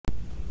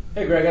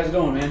Hey Greg, how's it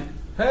going, man?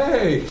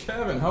 Hey,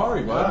 Kevin, how are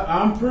you, bud?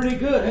 I'm pretty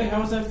good. Hey, how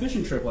was that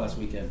fishing trip last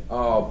weekend?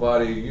 Oh,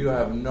 buddy, you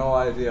have no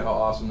idea how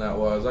awesome that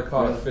was. I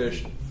caught a Really?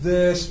 fish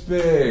this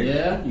big.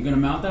 Yeah? You gonna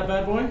mount that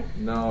bad boy?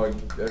 No,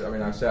 I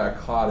mean, I say I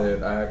caught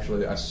it.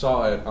 I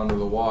saw it under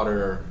the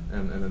water,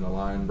 and then the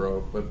line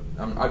broke. But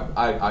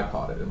I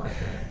caught it in my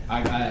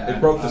hand. It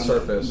broke the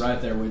surface.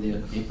 Right there with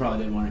you. You probably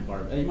didn't want any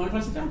part of it. Hey, you mind if I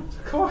sit down?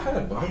 Go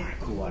ahead, bud. Alright,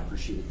 cool. I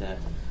appreciate that.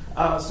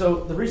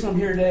 So the reason I'm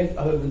here today,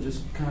 other than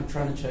just kind of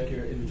trying to check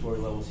your inventory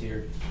levels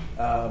here,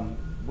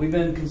 we've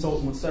been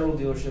consulting with several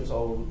dealerships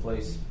all over the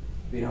place,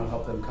 being able to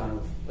help them kind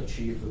of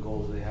achieve the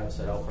goals they have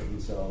set out for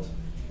themselves.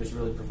 Just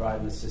really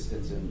providing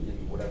assistance in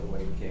whatever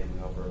way we can.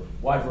 We offer a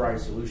wide variety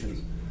of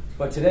solutions.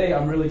 But today,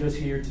 I'm really just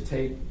here to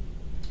take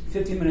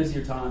 15 minutes of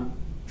your time,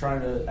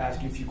 trying to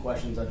ask you a few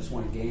questions. I just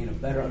want to gain a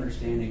better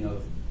understanding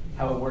of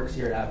how it works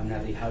here at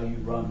Abernathy, how you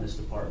run this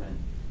department.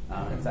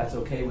 If that's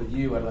okay with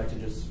you, I'd like to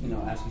just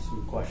ask you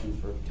some questions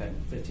for 10,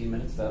 15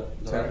 minutes. Is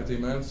that 10,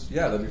 15 minutes?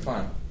 Yeah, that'd be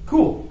fine.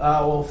 Cool.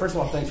 Well, first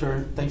of all, thanks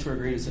for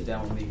agreeing to sit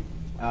down with me.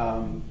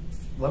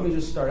 Let me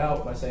just start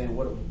out by saying,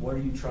 what are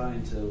you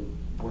trying to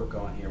work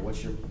on here?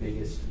 What's your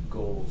biggest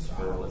goals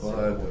for, let's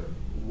say,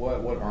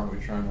 what aren't we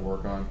trying to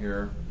work on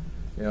here?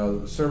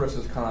 The service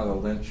is kind of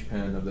the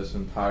linchpin of this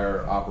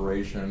entire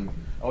operation.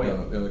 Oh,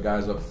 yeah. The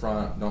guys up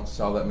front don't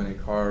sell that many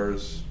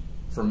cars.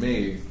 For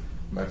me,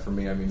 I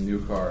mean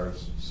new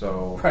cars.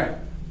 So right.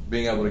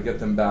 Being able to get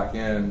them back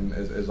in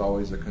is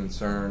always a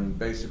concern.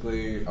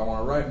 Basically, I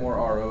want to write more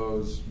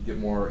ROs, get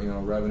more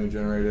revenue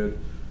generated.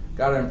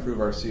 Got to improve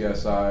our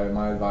CSI.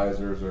 My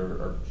advisors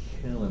are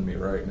killing me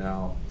right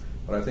now.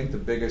 But I think the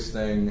biggest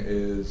thing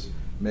is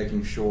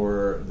making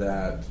sure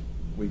that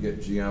we get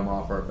GM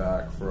off our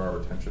back for our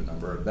retention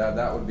number.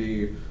 That would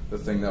be the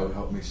thing that would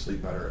help me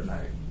sleep better at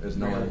night, is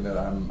knowing that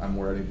I'm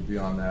ready to be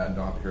on that and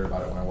don't have to hear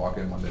about it when I walk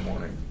in Monday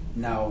morning.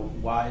 Now,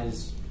 why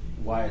is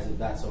it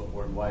that so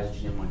important? Why is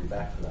GM on your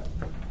back for that?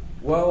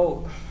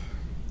 Well,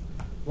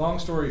 long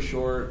story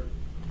short,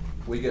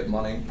 we get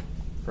money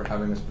for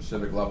having a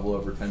specific level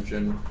of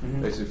retention.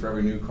 Mm-hmm. Basically, for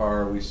every new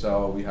car we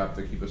sell, we have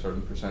to keep a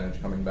certain percentage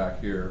coming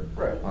back here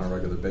on a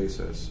regular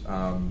basis.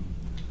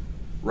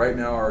 Right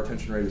now, our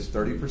retention rate is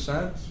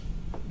 30%.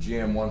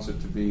 GM wants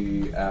it to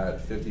be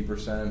at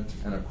 50%,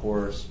 and of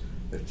course,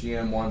 if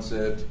GM wants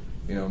it,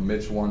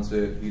 Mitch wants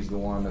it. He's the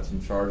one that's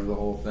in charge of the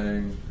whole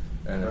thing.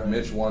 And if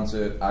Mitch wants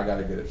it, I got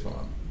to get it to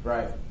him.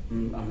 Right.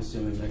 I'm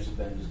assuming Mitch has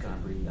been just kind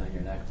of breathing down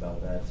your neck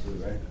about that too,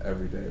 right?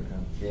 Every day,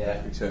 man.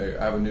 Yeah. Every day.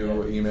 I have a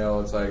new email.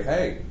 It's like,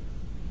 hey,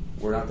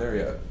 we're not there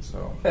yet.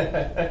 So.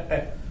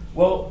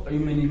 Well, you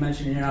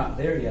mentioned you're not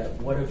there yet.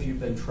 What have you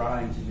been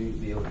trying to do to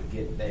be able to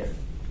get there?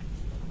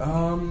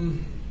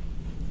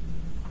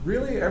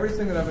 Really,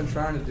 everything that I've been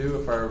trying to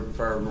do. If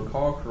I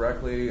recall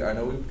correctly, I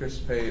know we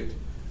participate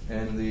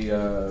in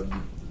the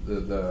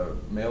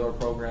mailer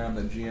program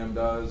that GM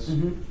does.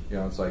 Mm-hmm.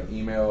 It's like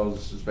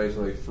emails. It's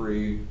basically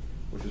free,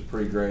 which is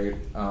pretty great.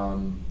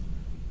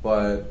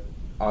 But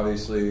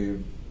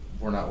obviously,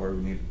 we're not where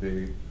we need to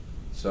be.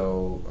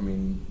 So,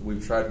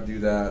 we've tried to do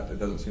that. It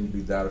doesn't seem to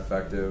be that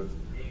effective.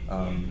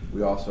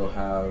 We also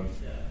have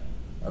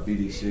a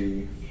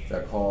BDC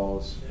that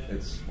calls.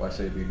 I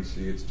say BDC.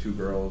 It's two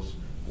girls.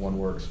 One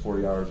works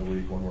 40 hours a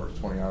week. One works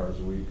 20 hours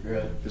a week.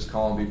 Yeah. Just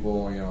calling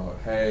people.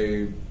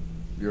 Hey,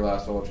 your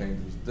last oil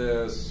change was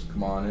this,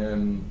 come on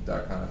in,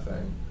 that kind of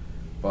thing.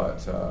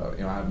 But,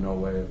 I have no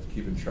way of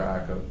keeping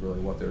track of really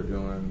what they're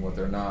doing, what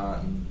they're not.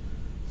 And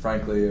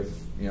frankly, if,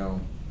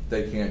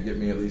 they can't get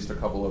me at least a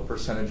couple of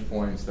percentage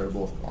points, they're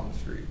both on the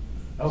street.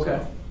 Okay.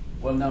 So.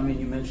 Well, now,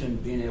 you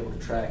mentioned being able to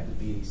track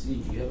the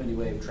BDC. Do you have any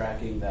way of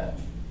tracking the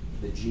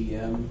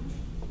GM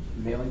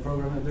mailing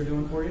program that they're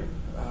doing for you?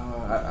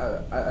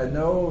 I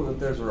know that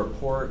there's a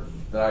report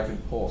that I can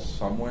pull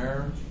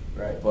somewhere.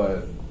 Right.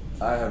 But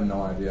I have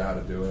no idea how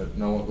to do it.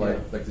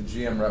 Like the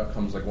GM rep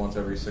comes like once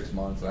every 6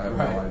 months. I have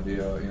no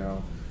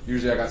idea.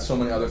 Usually I got so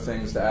many other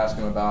things to ask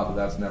him about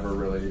that's never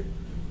really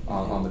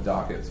on the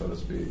docket, so to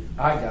speak.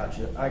 I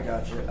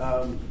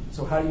gotcha.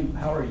 So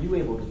how are you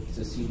able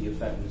to see the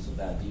effectiveness of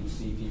that? Do you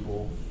see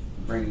people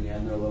bringing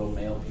in their little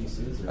mail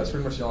pieces? Or? That's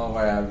pretty much the only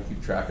way I have to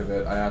keep track of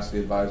it. I ask the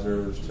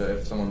advisors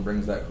if someone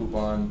brings that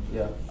coupon,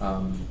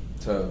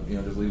 to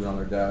just leave it on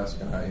their desk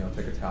and I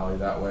take a tally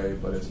that way.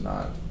 But it's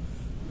not.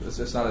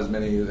 It's not as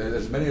many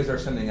as they're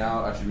sending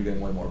out. I should be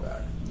getting way more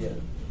back. Yeah.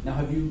 Now,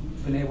 have you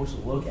been able to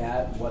look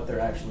at what they're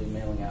actually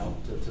mailing out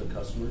to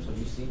customers? Have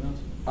you seen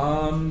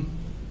those?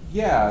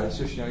 Yeah. It's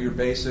just your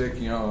basic.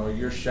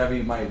 Your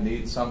Chevy might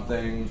need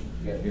something.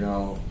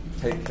 Yeah.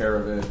 Take care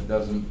of it. It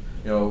doesn't.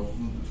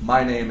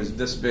 My name is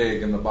this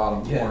big in the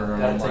bottom corner.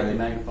 Gotta take the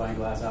magnifying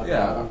glass out.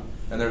 Yeah.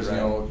 And there's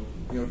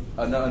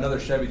another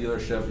Chevy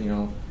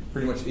dealership.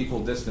 Pretty much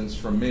equal distance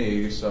from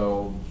me.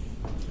 So.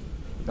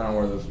 Depending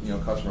on where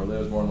the customer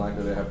lives, more than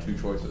likely they have two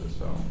choices.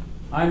 So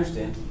I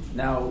understand.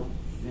 Now,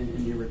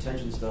 in your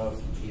retention stuff,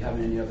 do you have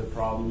any other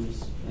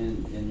problems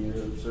in your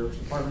service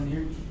department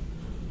here?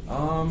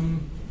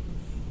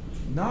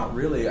 Not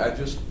really. I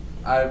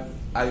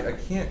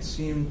can't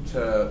seem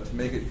to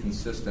make it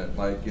consistent.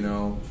 Like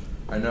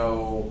I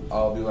know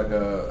I'll do like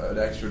an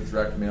extra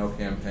direct mail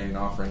campaign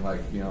offering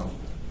like,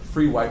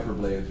 free wiper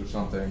blades or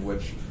something,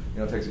 which,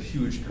 takes a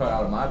huge cut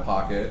out of my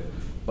pocket,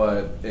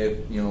 but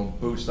it,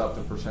 boosts up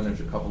the percentage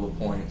a couple of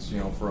points,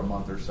 for a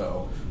month or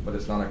so, but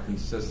it's not a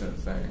consistent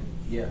thing.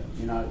 Yeah,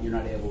 you're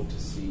not able to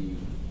see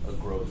a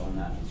growth on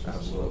that. It's just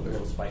Absolutely. a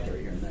little spike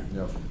every here and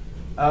there.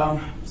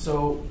 Yep.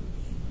 So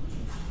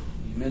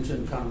you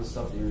mentioned kind of the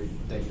stuff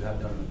that you have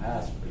done in the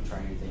past. Are you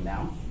trying anything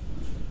now?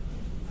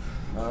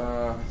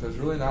 There's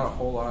really not a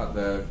whole lot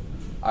that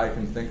I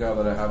can think of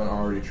that I haven't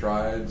already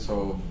tried,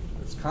 so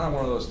it's kind of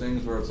one of those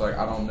things where it's like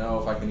I don't know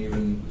if I can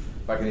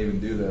even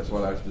do this,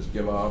 whether I should just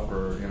give up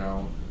or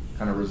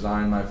kind of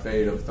resign my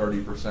fate of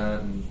 30%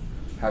 and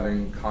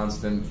having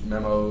constant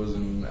memos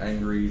and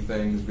angry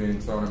things being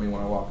thrown at me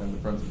when I walk into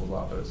the principal's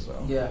office.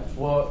 So yeah,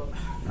 well,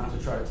 not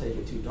to try to take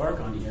it too dark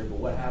on you here, but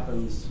what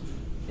happens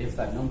if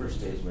that number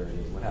stays where it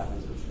is? What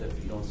happens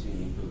if you don't see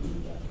any improvement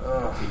in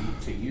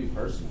that to you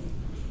personally?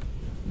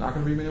 Not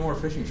going to be many more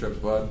fishing trips,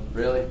 bud.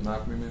 Really?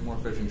 Not going to be many more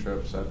fishing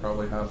trips. I'd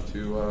probably have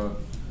to,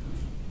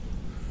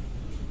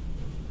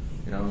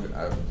 I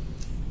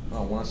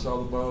don't want to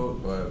sell the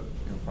boat, but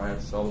probably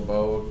have to sell the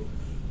boat.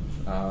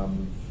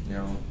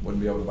 Wouldn't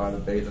be able to buy the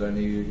bait that I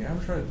need. You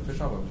ever try to fish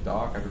off a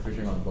dock after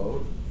fishing on a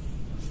boat?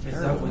 It's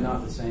definitely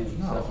not the same. It's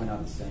definitely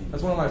not the same.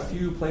 That's one of my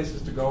few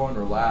places to go and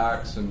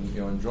relax and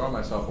enjoy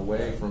myself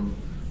away from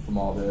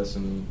all this,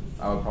 and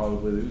I would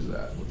probably lose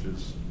that, which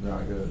is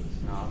not good.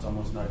 No, it's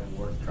almost not even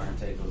worth trying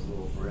to take those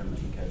little brim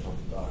that you catch off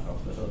the dock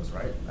off the hooks,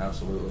 right?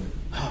 Absolutely.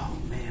 Oh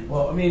man.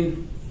 Well, I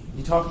mean,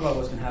 you talked about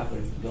what's going to happen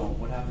if you don't.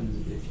 What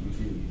happens if you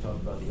do? You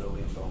talked about the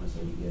OEM bonus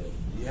that you get.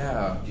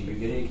 Yeah. Do you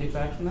get any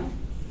kickback from that?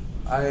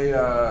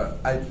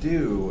 I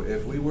do.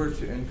 If we were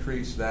to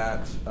increase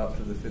that up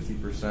to the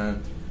 50%,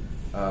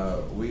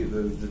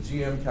 the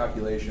GM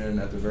calculation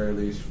at the very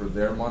least for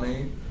their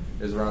money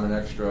is around an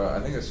extra, I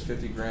think it's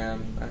 50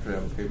 grand. Actually, I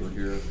have a paper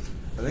here.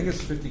 I think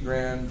it's 50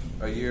 grand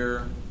a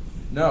year.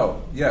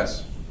 No,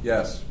 yes,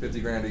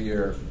 50 grand a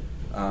year.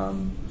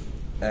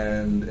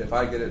 And if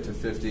I get it to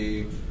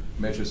 50,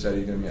 Mitch has said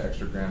he's going to be an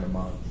extra grand a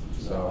month.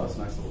 So that's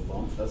a nice little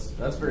bump.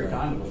 That's very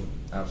kind of him.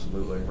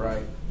 Absolutely.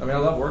 Right. I mean, I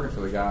love working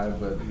for the guy,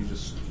 but he's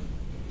just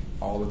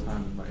all the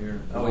time in my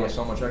ear. There's only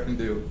so much I can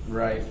do.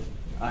 Right.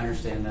 I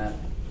understand that.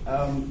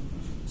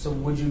 So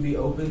would you be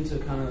open to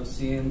kind of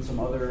seeing some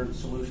other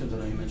solutions? I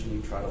know you mentioned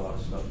you've tried a lot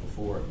of stuff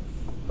before,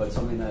 but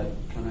something that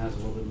kind of has a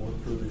little bit more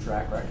proven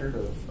track record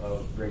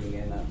of bringing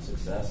in that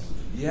success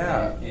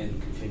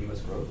and continuous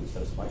growth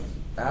instead of spikes?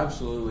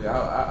 Absolutely.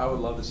 I would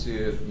love to see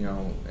it,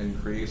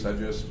 increase.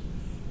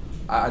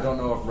 I don't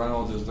know if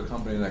Reynolds is the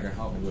company that can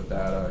help me with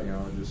that.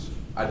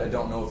 I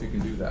don't know if you can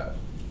do that.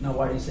 No,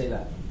 why do you say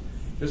that?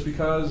 Just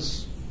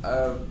because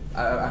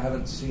I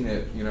haven't seen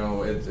it.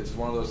 It's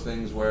one of those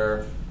things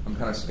where I'm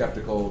kind of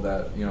skeptical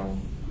that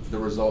the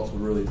results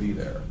would really be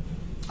there.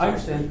 I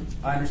understand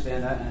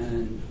that,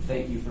 and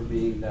thank you for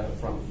being that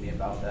upfront with me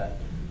about that.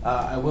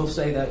 I will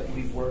say that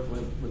we've worked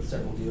with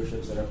several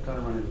dealerships that have kind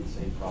of run into the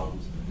same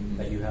problems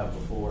that you have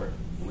before.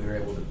 And we were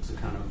able to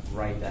kind of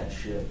right that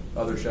ship.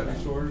 Other Chevy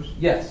stores?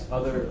 Yes,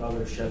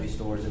 other Chevy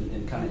stores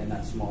and kind of in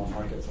that small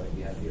markets like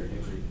we have here in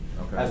Hickory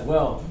as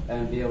well,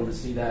 and be able to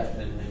see that,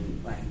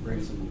 and I can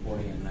bring some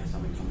reporting in next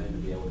time we come in to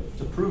be able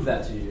to prove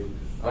that to you.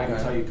 I can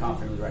tell you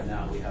confidently right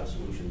now we have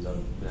solutions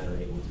that are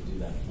able to do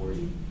that for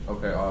you.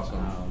 Okay,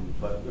 awesome.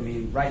 But I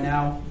mean, right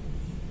now,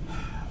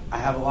 I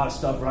have a lot of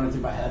stuff running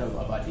through my head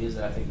of ideas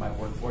that I think might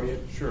work for you.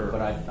 Sure.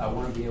 But I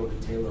want to be able to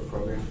tailor a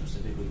program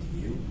specifically to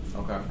you.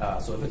 Okay.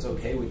 So if it's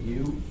okay with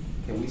you,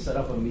 can we set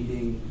up a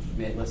meeting,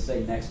 let's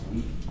say next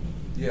week?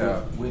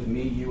 Yeah. With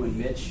me, you, and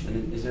Mitch.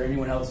 And is there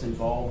anyone else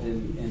involved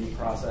in the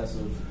process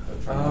of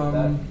trying to help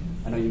that?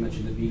 I know you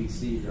mentioned the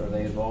BDC. Are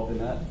they involved in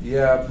that?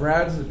 Yeah,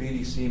 Brad's the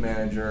BDC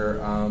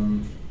manager.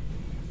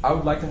 I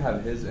would like to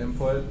have his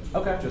input.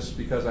 Okay. Just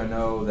because I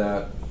know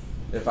that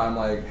if I'm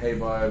like, hey,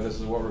 bud, this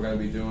is what we're going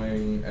to be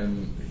doing,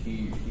 and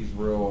he's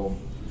real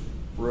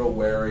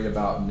wary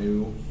about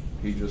new.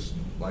 He just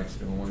likes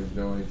doing what he's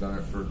doing. He's done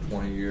it for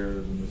 20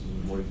 years, and this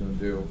is what he's going to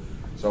do.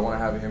 So I want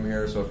to have him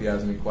here, so if he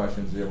has any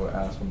questions, he's able to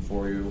ask them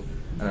for you.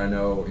 And I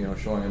know,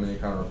 showing him any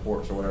kind of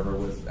reports or whatever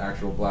with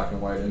actual black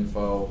and white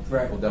info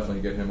will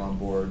definitely get him on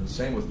board.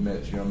 Same with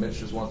Mitch. Mitch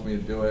just wants me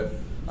to do it,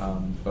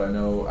 but I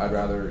know I'd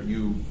rather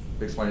you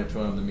explain it to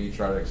him than me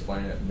try to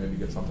explain it and maybe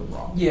get something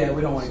wrong. Yeah,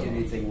 we don't want to get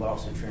anything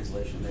lost in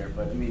translation there.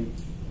 But I mean,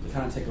 to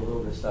kind of take a little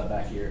bit of step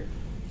back here,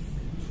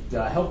 did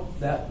I help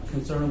that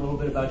concern a little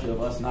bit about you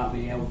of us not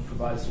being able to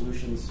provide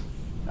solutions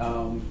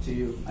to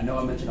you? I know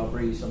I mentioned I'll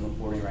bring you some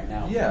reporting right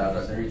now. Yeah.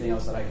 Is there anything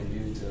else that I can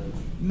do to?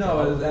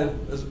 No,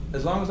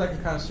 as long as I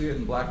can kind of see it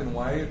in black and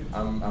white,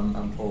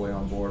 I'm totally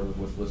on board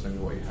with listening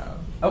to what you have.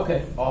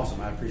 Okay, awesome.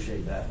 I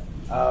appreciate that.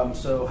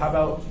 So how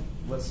about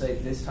let's say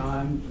this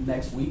time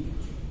next week?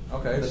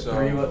 Okay,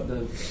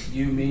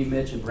 you, me,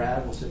 Mitch, and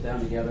Brad will sit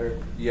down together.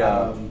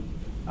 Yeah.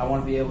 I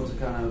want to be able to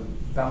kind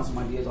of bounce some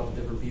ideas off of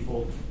different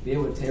people, be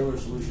able to tailor a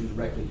solution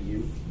directly to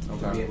you,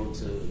 to be able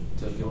to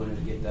go in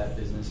and get that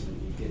business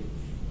and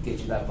get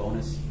you that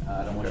bonus.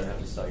 I don't want you to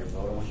have to sell your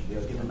boat. I want you to be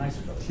able to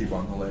nicer boat. Keep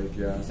on the lake,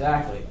 yeah.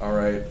 Exactly. All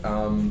right.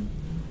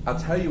 I'll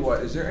tell you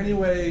what. Is there any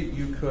way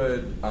you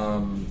could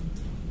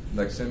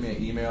like send me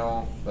an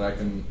email that I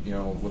can,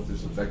 with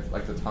this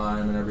like the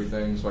time and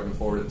everything, so I can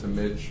forward it to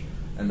Mitch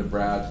and to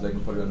Brad so they can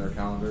put it in their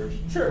calendars?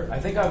 Sure. I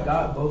think I've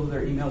got both of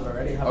their emails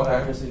already. How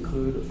about I just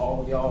include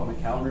all of y'all on a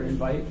calendar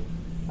invite,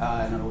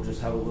 and it'll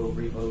just have a little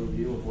brief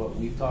overview of what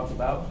we've talked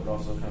about, but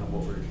also kind of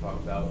what we're going to talk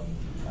about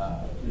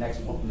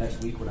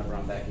next week whenever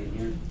I'm back in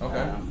here. Okay.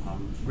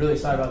 I'm really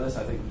excited about this.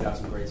 I think we've got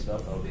some great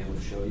stuff I'll be able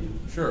to show you.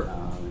 Sure.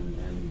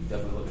 And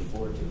definitely looking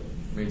forward to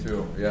it. Me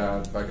too.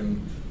 Yeah. If I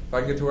can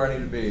get to where I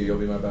need to be, you'll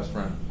be my best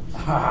friend.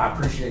 I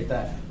appreciate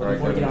that. Looking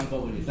forward to getting on the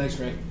boat with you. Thanks,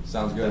 Greg.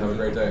 Sounds good. Have a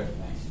great day.